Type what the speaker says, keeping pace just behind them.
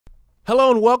Hello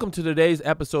and welcome to today's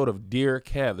episode of Dear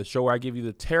Kev, the show where I give you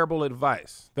the terrible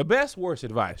advice, the best, worst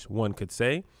advice, one could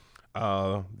say.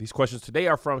 These questions today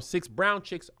are from 6 brown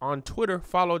chicks on Twitter.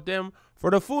 Follow them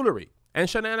for the foolery and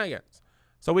shenanigans.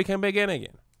 So we can begin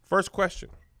again. First question.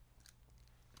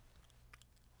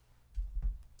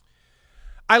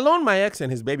 I loaned my ex and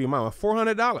his baby mama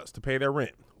 $400 to pay their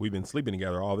rent. We've been sleeping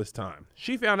together all this time.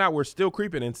 She found out we're still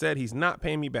creeping and said he's not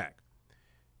paying me back.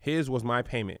 His was my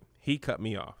payment. He cut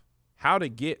me off. How to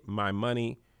get my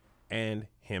money and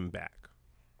him back.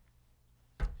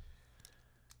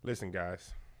 Listen,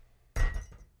 guys.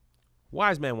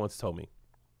 Wise man once told me,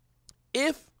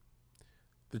 if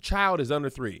the child is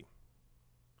under 3,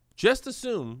 just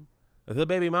assume that the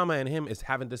baby mama and him is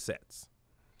having the sets.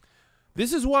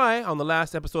 This is why on the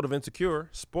last episode of Insecure,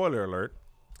 spoiler alert,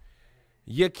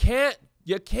 you can't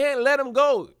let him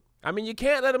go. I mean, you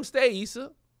can't let him stay,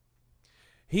 Issa.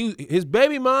 His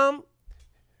baby mom,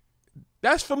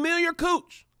 that's familiar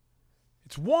cooch.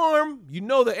 It's warm. You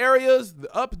know the areas,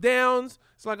 the ups, downs.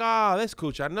 It's like, this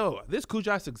cooch I know. This cooch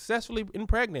I successfully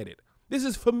impregnated. This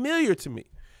is familiar to me.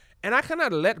 And I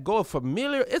cannot let go of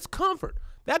familiar. It's comfort.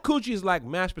 That coochie is like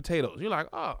mashed potatoes. You're like,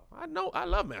 oh, I know. I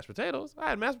love mashed potatoes.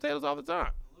 I had mashed potatoes all the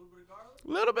time.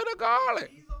 A little bit of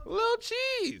garlic. A little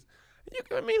cheese.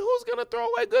 I mean, who's going to throw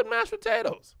away good mashed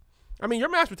potatoes? I mean, your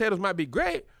mashed potatoes might be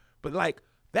great, but like,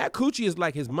 that coochie is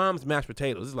like his mom's mashed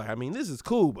potatoes. It's like, I mean, this is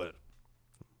cool, but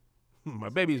my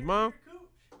baby's mom,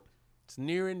 it's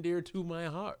near and dear to my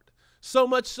heart. So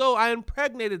much so, I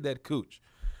impregnated that cooch.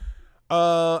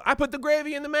 I put the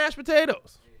gravy in the mashed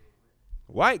potatoes.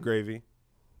 White gravy,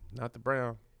 not the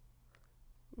brown.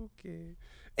 Okay.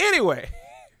 Anyway,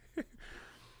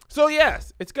 so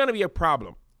yes, it's going to be a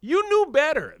problem. You knew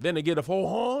better than to get a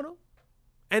 $400,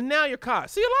 and now you're caught.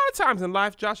 See, a lot of times in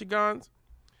life, Joshy Gons,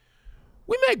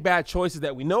 we make bad choices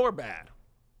that we know are bad.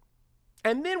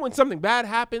 And then when something bad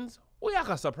happens, we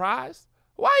act surprised.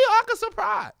 Why you act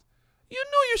surprised? You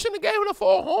knew you shouldn't have gave him the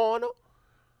 $400.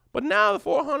 But now the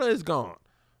 $400 is gone.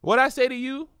 What I say to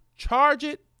you, charge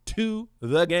it to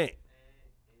the game.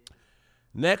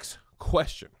 Next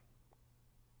question.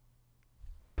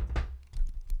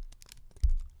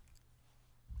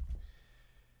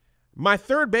 My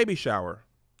third baby shower,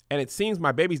 and it seems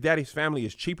my baby's daddy's family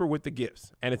is cheaper with the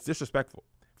gifts, and it's disrespectful.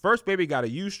 First baby got a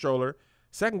used stroller.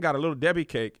 Second got a little Debbie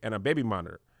cake and a baby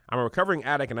monitor. I'm a recovering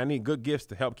addict, and I need good gifts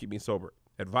to help keep me sober.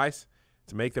 Advice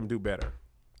to make them do better.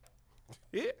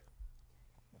 Yeah.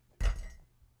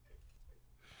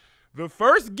 The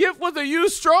first gift was a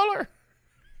used stroller?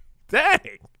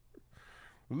 Dang.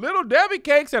 Little Debbie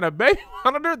cakes and a baby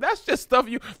monitor, that's just stuff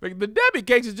the Debbie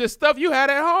cakes is just stuff you had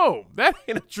at home. That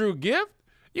ain't a true gift.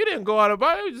 You didn't go out and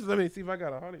buy it. Just let me see if I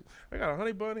got a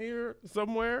honey bun here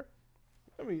somewhere.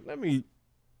 Let me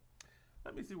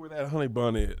see where that honey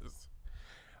bun is.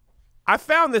 I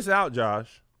found this out,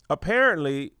 Josh.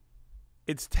 Apparently,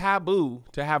 it's taboo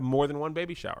to have more than one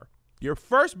baby shower. Your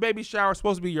first baby shower is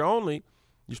supposed to be your only.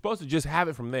 You're supposed to just have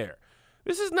it from there.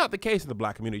 This is not the case in the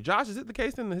black community. Josh, is it the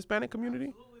case in the Hispanic community?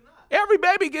 Absolutely not. Every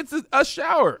baby gets a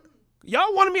shower.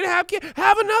 Y'all wanted me to have kids.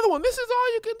 Have another one. This is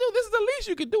all you can do. This is the least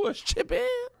you can do is chip in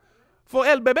for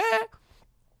el bebé.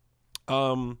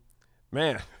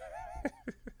 Man.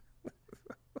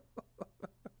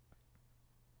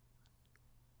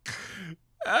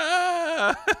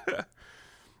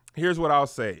 Here's what I'll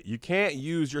say. You can't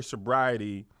use your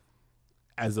sobriety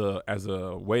as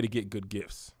a way to get good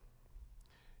gifts.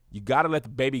 You got to let the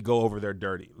baby go over there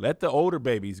dirty. Let the older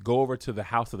babies go over to the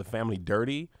house of the family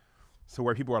dirty. So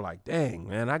where people are like, dang,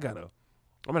 man, I'm going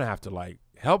to have to like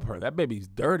help her. That baby's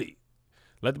dirty.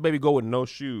 Let the baby go with no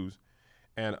shoes.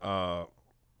 And,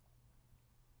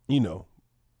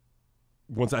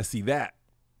 once I see that,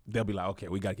 they'll be like, okay,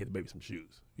 we got to get the baby some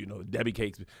shoes. Debbie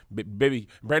cakes,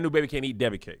 brand new baby can't eat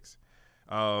Debbie cakes.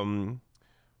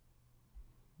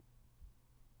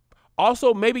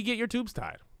 Also, maybe get your tubes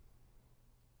tied.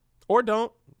 Or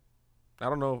don't. I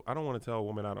don't know. I don't want to tell a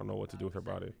woman I don't know what to do with her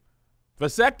body.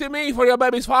 Vasectomy for your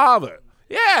baby's father.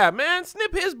 Yeah, man,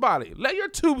 snip his body. Let your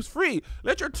tubes free.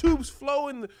 Let your tubes flow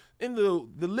in the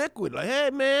liquid. Like, hey,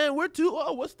 man,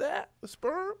 what's that? The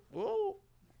sperm? Whoa.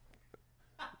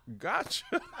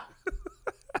 Gotcha.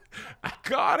 I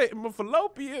got it in my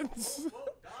fallopians.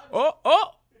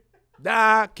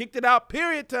 Nah, kicked it out,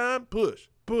 period time. Push.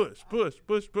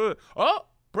 Oh,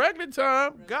 pregnant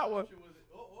time. Got one.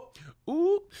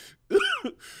 Ooh.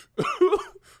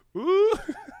 Ooh.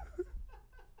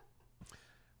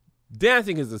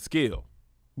 Dancing is a skill,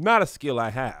 not a skill I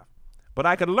have, but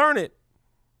I could learn it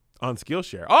on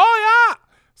Skillshare. Oh, yeah.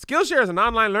 Skillshare is an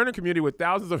online learning community with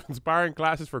thousands of inspiring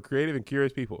classes for creative and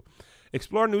curious people.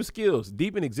 Explore new skills,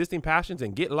 deepen existing passions,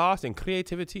 and get lost in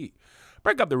creativity.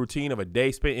 Break up the routine of a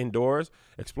day spent indoors.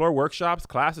 Explore workshops,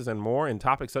 classes, and more in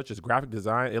topics such as graphic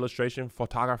design, illustration,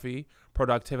 photography,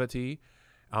 productivity,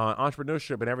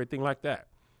 entrepreneurship, and everything like that.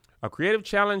 A creative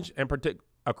challenge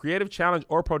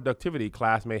or productivity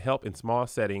class may help in small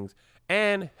settings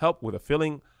and help with a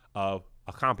feeling of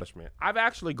accomplishment. I've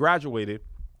actually graduated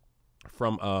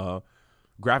from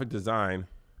graphic design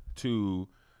to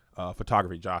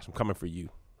photography. Josh, I'm coming for you.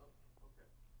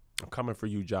 I'm coming for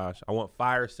you, Josh. I want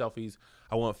fire selfies.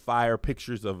 I want fire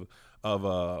pictures of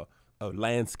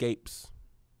landscapes.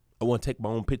 I want to take my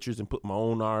own pictures and put my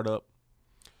own art up.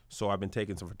 So I've been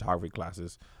taking some photography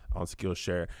classes on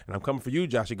Skillshare. And I'm coming for you,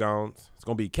 Joshy Gons. It's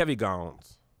going to be Kevy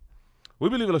Gons. We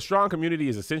believe a strong community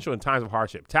is essential in times of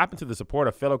hardship. Tap into the support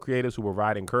of fellow creatives who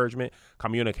provide encouragement,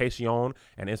 communication,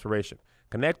 and inspiration.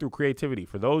 Connect through creativity.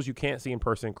 For those you can't see in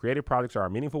person, creative projects are a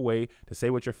meaningful way to say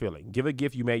what you're feeling. Give a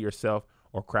gift you made yourself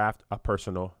or craft a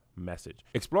personal message.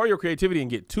 Explore your creativity and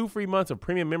get 2 free months of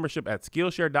premium membership at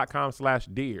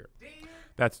Skillshare.com/dear.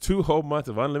 That's 2 whole months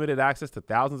of unlimited access to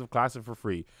thousands of classes for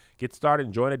free. Get started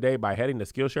and join today by heading to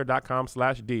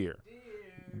Skillshare.com/dear.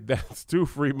 That's 2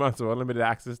 free months of unlimited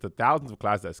access to thousands of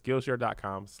classes at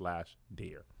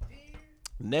Skillshare.com/dear.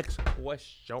 Next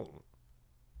question.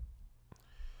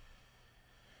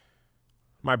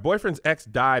 My boyfriend's ex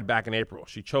died back in April.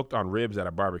 She choked on ribs at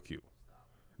a barbecue.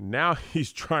 Now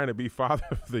he's trying to be father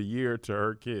of the year to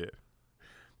her kid.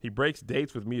 He breaks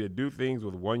dates with me to do things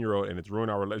with a 1-year-old, and it's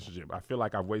ruined our relationship. I feel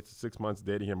like I've wasted 6 months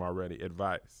dating him already.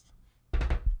 Advice.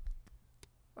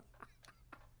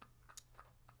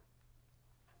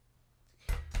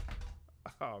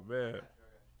 Oh, man.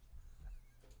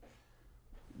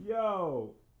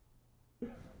 Yo.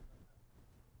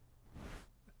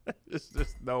 There's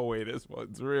just no way this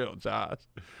one's real, Josh.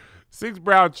 6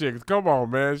 brown chicks. Come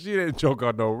on, man. She didn't choke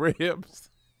on no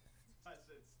ribs. I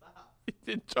said stop. He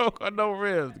didn't choke on no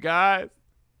ribs, guys.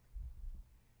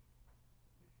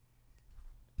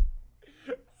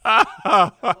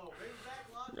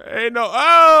 Ain't no,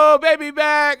 oh, baby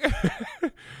back.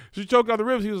 She choked on the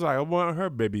ribs. He was like, I want her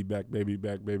baby back, baby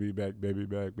back, baby back, baby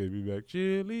back, baby back,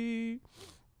 chili.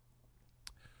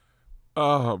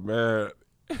 Oh, man.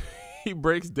 He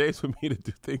breaks dates with me to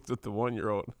do things with the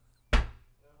 1-year-old.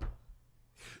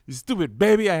 You stupid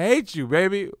baby. I hate you,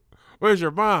 baby. Where's your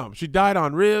mom? She died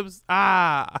on ribs.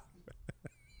 I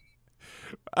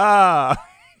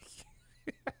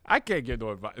can't give no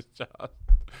advice, Josh.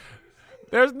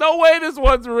 There's no way this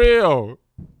one's real.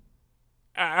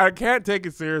 I can't take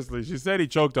it seriously. She said he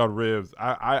choked on ribs.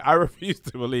 I refuse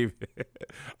to believe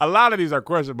it. A lot of these are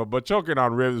questionable, but choking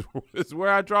on ribs is where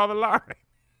I draw the line.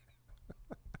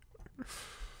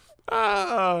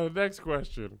 Next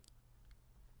question.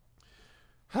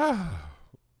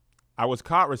 I was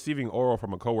caught receiving oral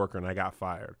from a coworker and I got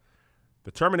fired.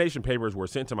 The termination papers were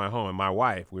sent to my home, and my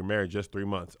wife, we were married just 3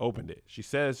 months, opened it. She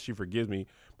says she forgives me,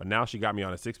 but now she got me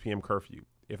on a 6 p.m. curfew.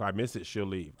 If I miss it, she'll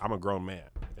leave. I'm a grown man.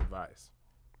 Advice.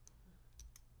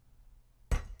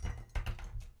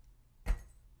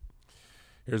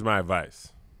 Here's my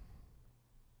advice.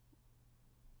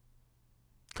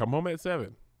 Come home at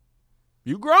 7.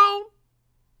 You grown?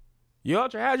 You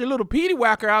ought to have your little petey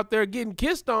whacker out there getting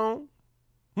kissed on.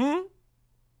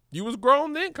 You was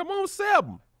grown then? Come on,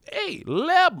 7. 8,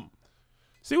 11.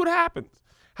 See what happens.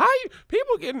 How you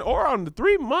people getting oral on the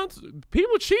 3 months?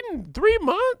 People cheating 3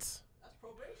 months? That's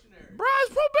probationary. Bro,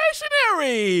 it's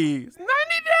probationary. It's 90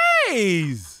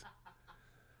 days.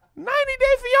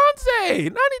 90-day fiance.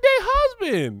 90-day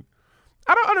husband.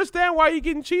 I don't understand why you're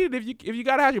getting cheated if you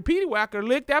gotta have your petey whacker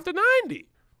licked after 90.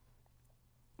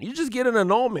 You just get an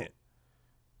annulment.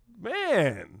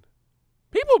 Man,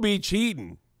 people be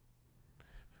cheating.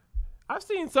 I've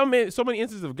seen so many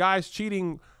instances of guys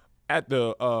cheating at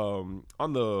the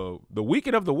on the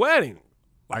weekend of the wedding.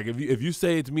 Like if you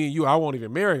say it's me and you, I won't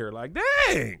even marry her. Like,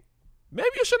 dang, maybe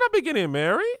you should not be getting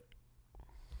married.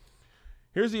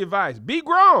 Here's the advice: be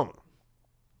grown,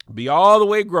 be all the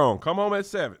way grown. Come home at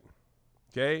 7.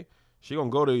 Okay, she gonna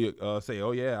go to you, say,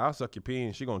 oh yeah, I'll suck your peen.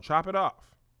 And she gonna chop it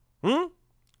off.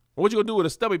 What you gonna do with a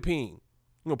stubby peen?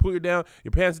 You gonna pull your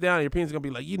pants down, and your peen's gonna be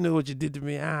like, you know what you did to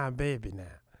me? Baby,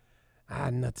 now.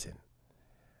 Nothing.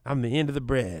 I'm the end of the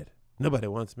bread. Nobody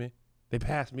wants me. They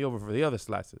passed me over for the other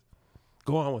slices.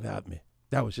 Go on without me.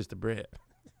 That was just the bread.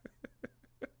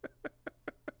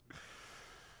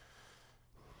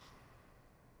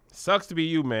 Sucks to be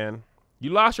you, man. You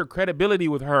lost your credibility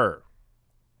with her.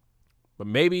 But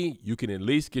maybe you can at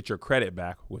least get your credit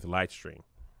back with Lightstream.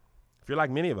 If you're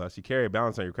like many of us, you carry a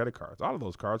balance on your credit cards. All of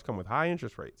those cards come with high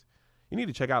interest rates. You need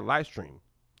to check out Lightstream.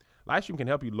 Livestream can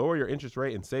help you lower your interest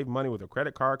rate and save money with a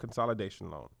credit card consolidation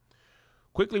loan.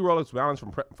 Quickly roll its balance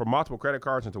from multiple credit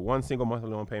cards into one single monthly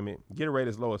loan payment. Get a rate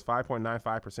as low as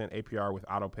 5.95% APR with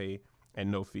auto pay and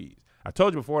no fees. I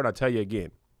told you before, and I'll tell you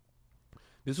again.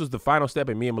 This was the final step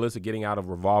in me and Melissa getting out of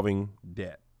revolving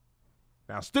debt.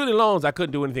 Now, student loans, I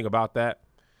couldn't do anything about that.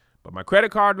 But my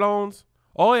credit card loans,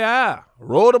 oh yeah,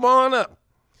 roll them on up.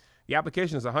 The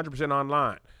application is 100%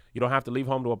 online. You don't have to leave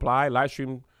home to apply.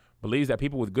 Livestream believes that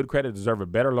people with good credit deserve a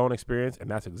better loan experience, and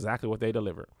that's exactly what they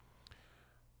deliver.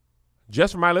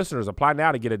 Just for my listeners, apply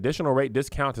now to get additional rate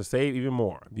discount to save even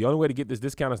more. The only way to get this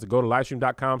discount is to go to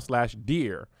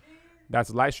livestream.com/dear. That's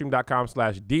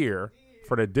livestream.com/dear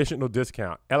for an additional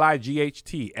discount.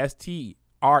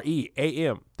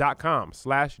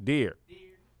 LIGHTSTREAM.com/dear.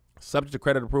 Subject to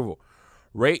credit approval.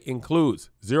 Rate includes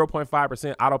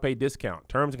 0.5% auto pay discount.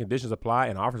 Terms and conditions apply,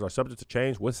 and offers are subject to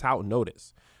change without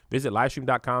notice. Visit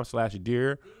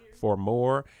livestream.com/dear for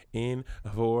more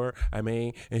information.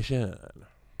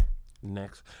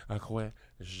 Next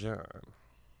question.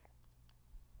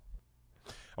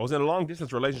 I was in a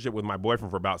long-distance relationship with my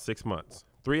boyfriend for about 6 months,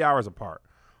 3 hours apart.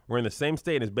 We're in the same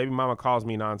state, and his baby mama calls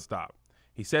me nonstop.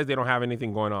 He says they don't have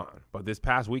anything going on, but this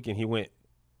past weekend he went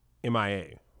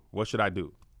MIA. What should I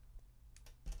do?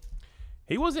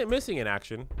 He wasn't missing in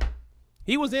action.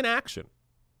 He was in action.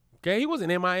 Okay, he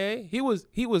wasn't MIA. He was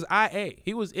IA.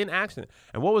 He was in action.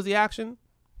 And what was the action?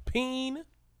 Peen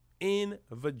in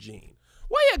vagine.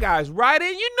 Well, you guys write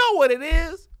in. You know what it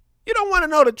is. You don't want to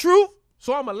know the truth,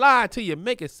 so I'm going to lie to you,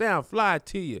 make it sound fly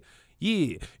to you.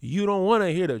 Yeah, you don't want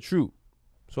to hear the truth,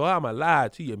 so I'm going to lie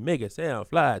to you, make it sound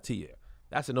fly to you.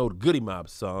 That's an old Goody Mob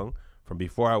song from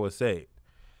before I was saved.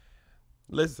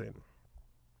 Listen,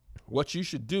 what you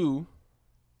should do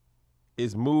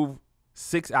is move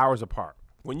 6 hours apart.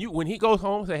 When he goes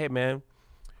home, say, hey, man,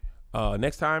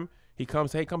 next time he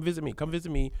comes, hey, come visit me. Come visit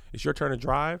me. It's your turn to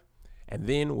drive. And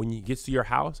then when he gets to your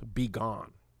house, be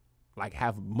gone. Like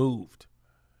have moved.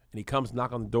 And he comes,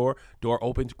 knock on the door. Door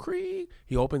opens. Creak.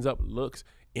 He opens up, looks,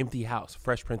 empty house.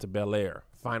 Fresh Prince of Bel-Air.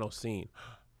 Final scene.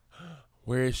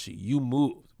 Where is she? You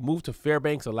moved. Moved to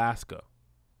Fairbanks, Alaska.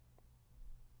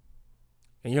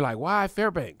 And you're like, why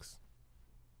Fairbanks?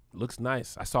 Looks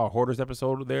nice. I saw a Hoarders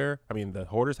episode there. I mean, the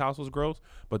Hoarders house was gross,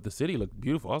 but the city looked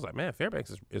beautiful. I was like, man,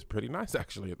 Fairbanks is pretty nice,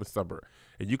 actually, in the suburb.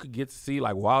 And you could get to see,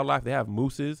 like, wildlife. They have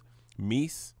mooses,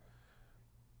 meese,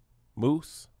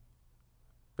 moose.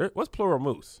 What's plural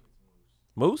moose?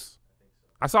 Moose?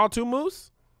 I saw 2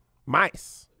 moose.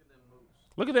 Mice.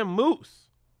 Look at them moose.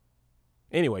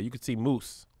 Anyway, you could see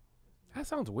moose. That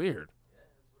sounds weird. Yeah,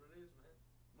 that's what it is, man.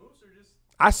 Moose are just...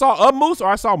 I saw a moose or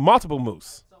I saw multiple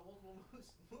moose? I saw multiple moose.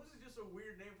 Moose is just a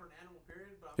weird name for an animal,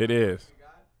 period. But It is.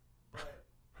 But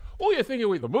Oh, you're thinking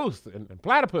with the moose and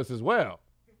platypus as well.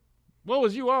 What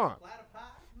was you on?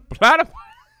 platypi?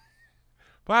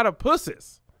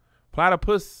 Platypuses.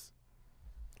 Platypus.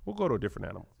 We'll go to a different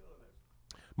animal.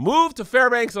 Move to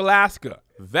Fairbanks, Alaska.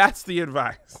 That's the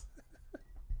advice.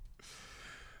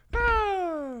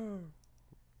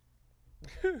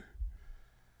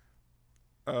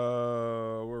 Where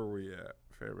are we at?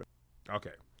 Fairbanks. Okay.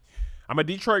 I'm a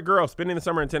Detroit girl spending the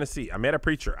summer in Tennessee. I met a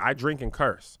preacher. I drink and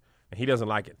curse, and he doesn't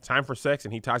like it. Time for sex,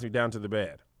 and he ties me down to the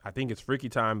bed. I think it's freaky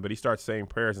time, but he starts saying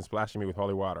prayers and splashing me with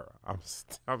holy water. I'm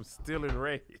still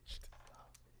enraged.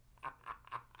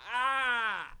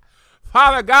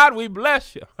 Father God, we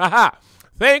bless you.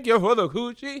 Thank you for the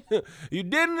coochie. You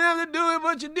didn't have to do it,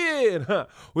 but you did.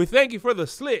 We thank you for the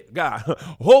slit, God.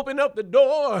 Open up the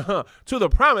door to the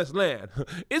promised land.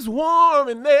 It's warm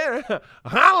in there.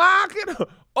 I like it.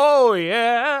 Oh,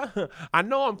 yeah. I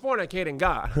know I'm fornicating,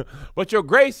 God, but your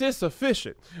grace is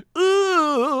sufficient.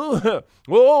 Ooh.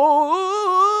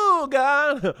 Oh,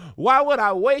 God. Why would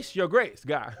I waste your grace,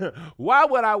 God? Why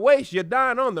would I waste your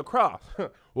dying on the cross?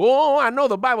 Oh, I know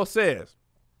the Bible says,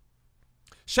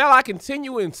 shall I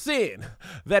continue in sin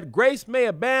that grace may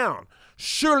abound?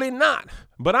 Surely not.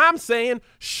 But I'm saying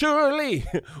surely.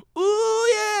 Ooh,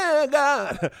 yeah,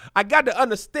 God. I got to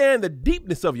understand the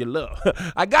deepness of your love.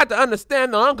 I got to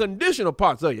understand the unconditional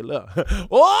parts of your love.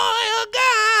 Oh,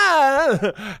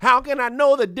 God. How can I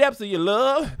know the depths of your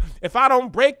love if I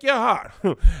don't break your heart?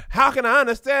 How can I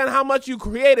understand how much you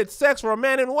created sex for a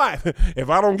man and wife if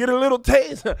I don't get a little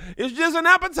taste? It's just an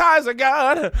appetizer,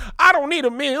 God. I don't need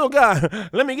a meal, God.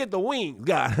 Let me get the wings,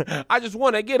 God. I just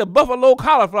want to get a buffalo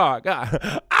cauliflower, God.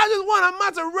 I just want a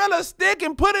mozzarella stick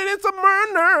and put it in some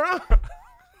murder.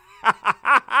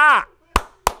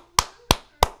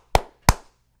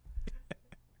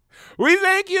 We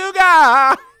thank you,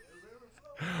 God.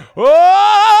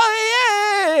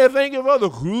 Oh, yeah. Thank you for the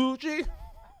coochie.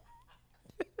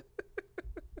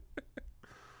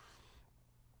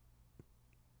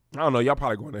 I don't know. Y'all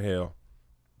probably going to hell.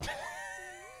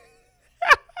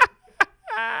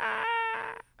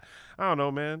 I don't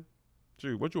know, man.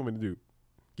 Shoot, what you want me to do?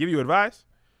 Give you advice?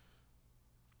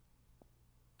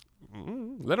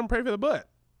 Let them pray for the butt.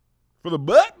 For the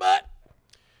butt.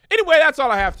 Anyway, that's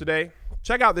all I have today.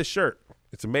 Check out this shirt.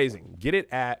 It's amazing. Get it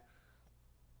at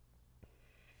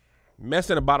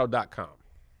messinabottle.com.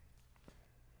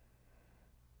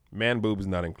 Man boobs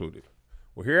not included.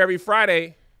 We're here every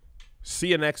Friday. See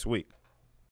you next week.